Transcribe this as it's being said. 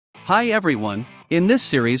Hi everyone, in this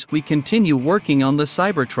series we continue working on the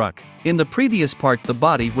Cybertruck. In the previous part the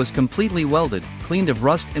body was completely welded, cleaned of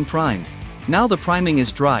rust and primed. Now the priming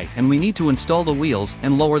is dry and we need to install the wheels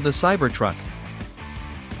and lower the Cybertruck.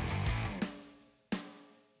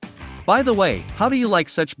 By the way, how do you like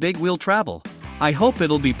such big wheel travel? I hope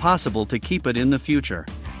it'll be possible to keep it in the future.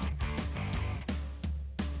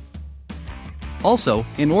 Also,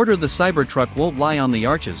 in order the Cybertruck won't lie on the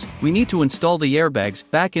arches, we need to install the airbags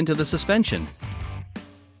back into the suspension.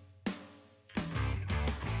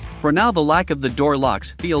 For now the lack of the door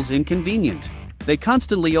locks feels inconvenient. They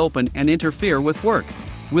constantly open and interfere with work.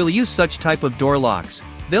 We'll use such type of door locks.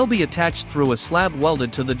 They'll be attached through a slab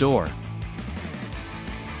welded to the door.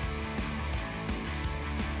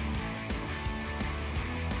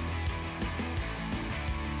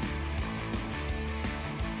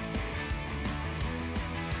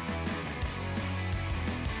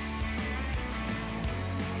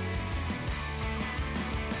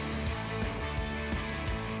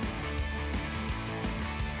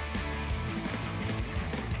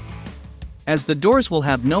 As the doors will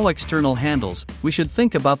have no external handles, we should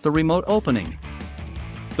think about the remote opening.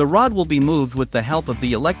 The rod will be moved with the help of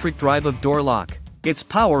the electric drive of door lock. Its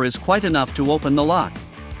power is quite enough to open the lock.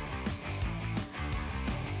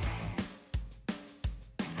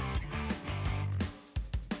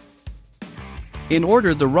 In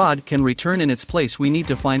order the rod can return in its place we need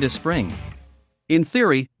to find a spring. In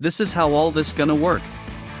theory, this is how all this gonna work.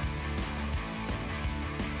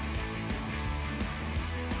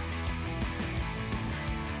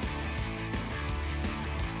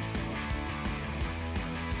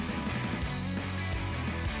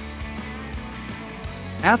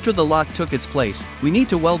 After the lock took its place, we need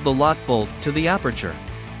to weld the lock bolt to the aperture.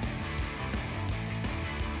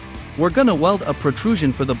 We're gonna weld a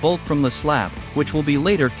protrusion for the bolt from the slab, which will be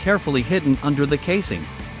later carefully hidden under the casing.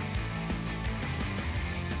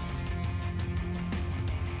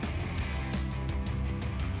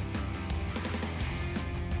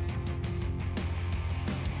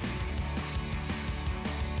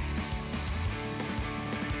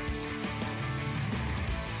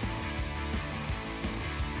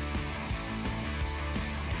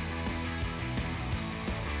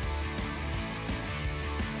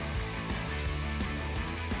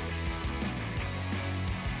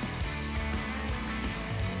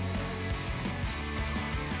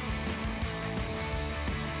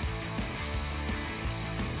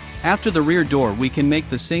 After the rear door we can make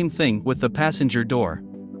the same thing with the passenger door.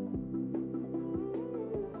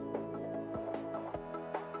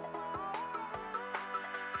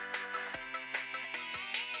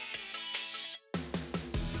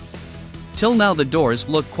 Till now the doors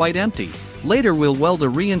look quite empty. Later we'll weld a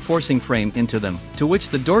reinforcing frame into them, to which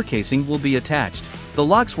the door casing will be attached. The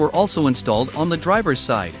locks were also installed on the driver's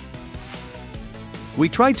side. We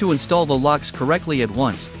tried to install the locks correctly at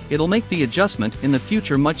once. It'll make the adjustment in the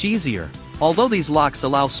future much easier. Although these locks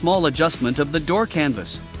allow small adjustment of the door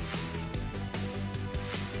canvas.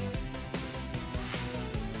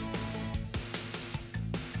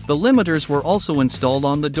 The limiters were also installed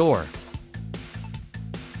on the door.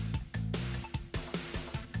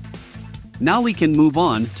 Now we can move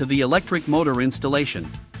on to the electric motor installation.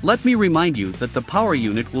 Let me remind you that the power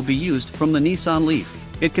unit will be used from the Nissan Leaf.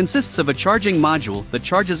 It consists of a charging module that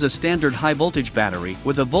charges a standard high-voltage battery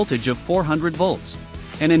with a voltage of 400 volts,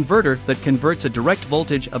 an inverter that converts a direct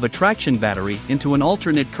voltage of a traction battery into an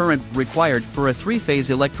alternate current required for a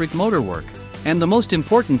three-phase electric motor work, and the most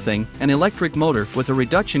important thing, an electric motor with a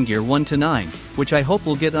reduction gear 1 to 9, which I hope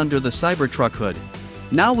will get under the Cybertruck hood.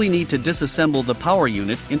 Now we need to disassemble the power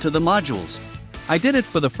unit into the modules. I did it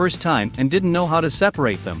for the first time and didn't know how to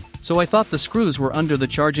separate them, so I thought the screws were under the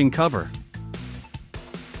charging cover.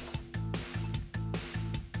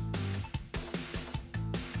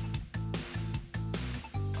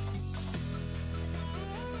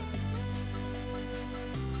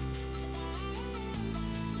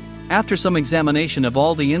 After some examination of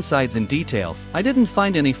all the insides in detail, I didn't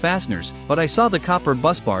find any fasteners, but I saw the copper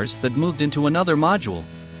bus bars that moved into another module.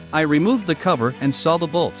 I removed the cover and saw the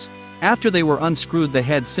bolts. After they were unscrewed the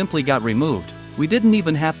head simply got removed. We didn't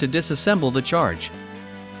even have to disassemble the charge.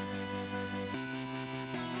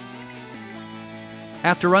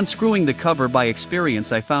 After unscrewing the cover by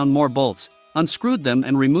experience I found more bolts, unscrewed them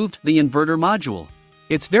and removed the inverter module.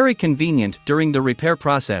 It's very convenient during the repair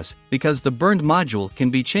process, because the burned module can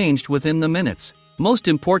be changed within the minutes. Most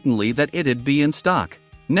importantly that it'd be in stock.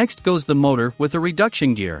 Next goes the motor with a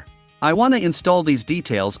reduction gear. I want to install these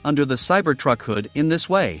details under the Cybertruck hood in this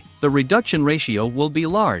way. The reduction ratio will be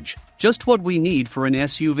large, just what we need for an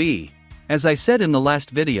SUV. As I said in the last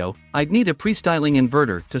video, I'd need a pre-styling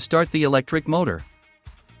inverter to start the electric motor.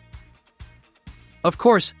 Of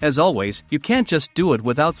course, as always, you can't just do it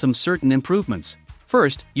without some certain improvements.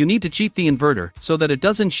 First, you need to cheat the inverter so that it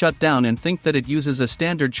doesn't shut down and think that it uses a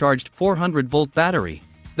standard charged 400-volt battery.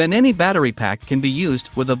 Then any battery pack can be used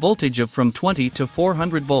with a voltage of from 20 to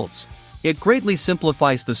 400 volts. It greatly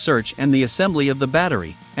simplifies the search and the assembly of the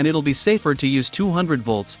battery, and it'll be safer to use 200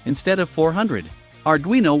 volts instead of 400.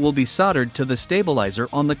 Arduino will be soldered to the stabilizer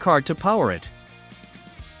on the card to power it.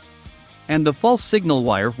 And the false signal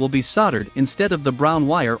wire will be soldered instead of the brown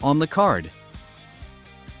wire on the card.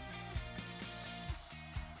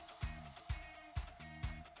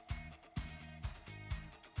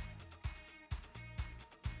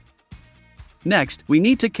 Next, we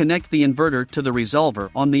need to connect the inverter to the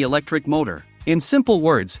resolver on the electric motor. In simple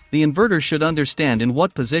words, the inverter should understand in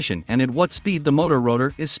what position and at what speed the motor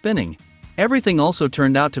rotor is spinning. Everything also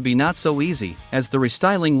turned out to be not so easy, as the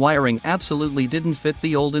restyling wiring absolutely didn't fit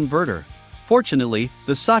the old inverter. Fortunately,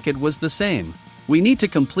 the socket was the same. We need to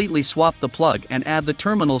completely swap the plug and add the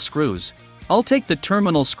terminal screws. I'll take the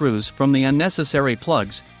terminal screws from the unnecessary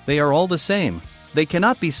plugs, they are all the same. They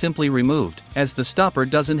cannot be simply removed, as the stopper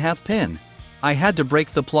doesn't have pin. I had to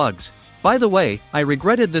break the plugs. By the way, I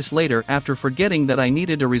regretted this later after forgetting that I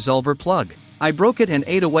needed a resolver plug. I broke it and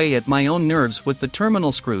ate away at my own nerves with the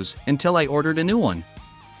terminal screws until I ordered a new one.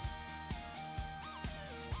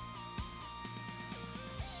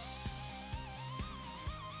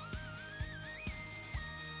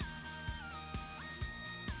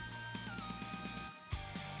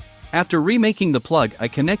 After remaking the plug, I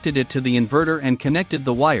connected it to the inverter and connected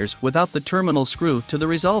the wires without the terminal screw to the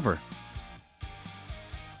resolver.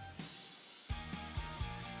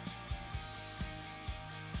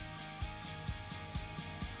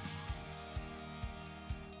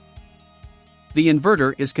 The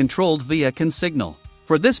inverter is controlled via CAN signal.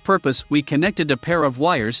 For this purpose, we connected a pair of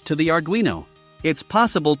wires to the Arduino. It's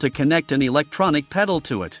possible to connect an electronic pedal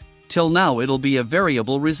to it. Till now it'll be a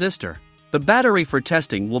variable resistor. The battery for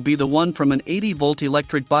testing will be the one from an 80-volt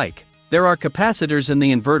electric bike. There are capacitors in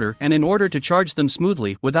the inverter, and in order to charge them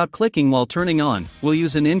smoothly without clicking while turning on, we'll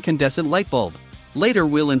use an incandescent light bulb. Later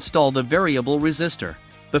we'll install the variable resistor.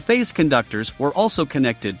 The phase conductors were also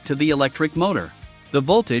connected to the electric motor. The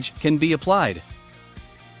voltage can be applied.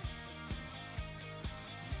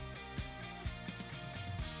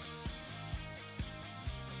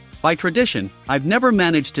 By tradition, I've never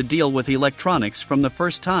managed to deal with electronics from the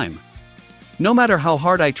first time. No matter how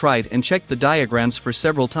hard I tried and checked the diagrams for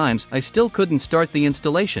several times, I still couldn't start the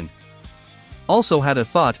installation. Also had a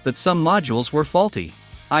thought that some modules were faulty.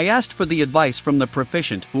 I asked for the advice from the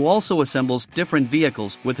proficient who also assembles different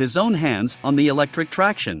vehicles with his own hands on the electric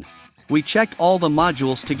traction. We checked all the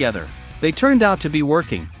modules together. They turned out to be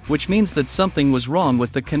working, which means that something was wrong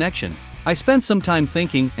with the connection. I spent some time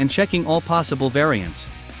thinking and checking all possible variants.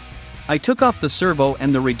 I took off the servo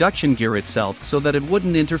and the reduction gear itself so that it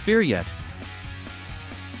wouldn't interfere yet.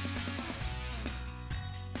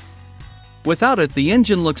 Without it, the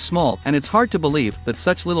engine looks small, and it's hard to believe that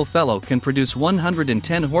such little fellow can produce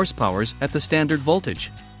 110 horsepower at the standard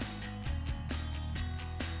voltage.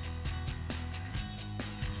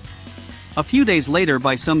 A few days later,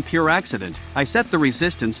 by some pure accident, I set the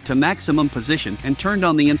resistance to maximum position and turned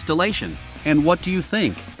on the installation. And what do you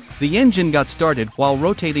think? The engine got started while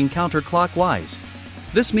rotating counterclockwise.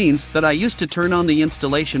 This means that I used to turn on the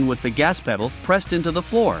installation with the gas pedal pressed into the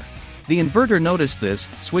floor. The inverter noticed this,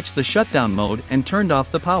 switched the shutdown mode, and turned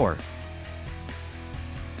off the power.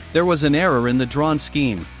 There was an error in the drawn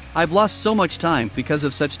scheme. I've lost so much time because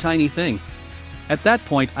of such tiny thing. At that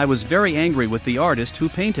point, I was very angry with the artist who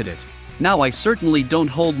painted it. Now I certainly don't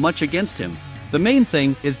hold much against him. The main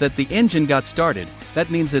thing is that the engine got started.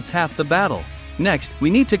 That means it's half the battle. Next,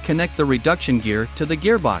 we need to connect the reduction gear to the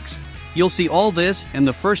gearbox. You'll see all this and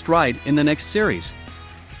the first ride in the next series.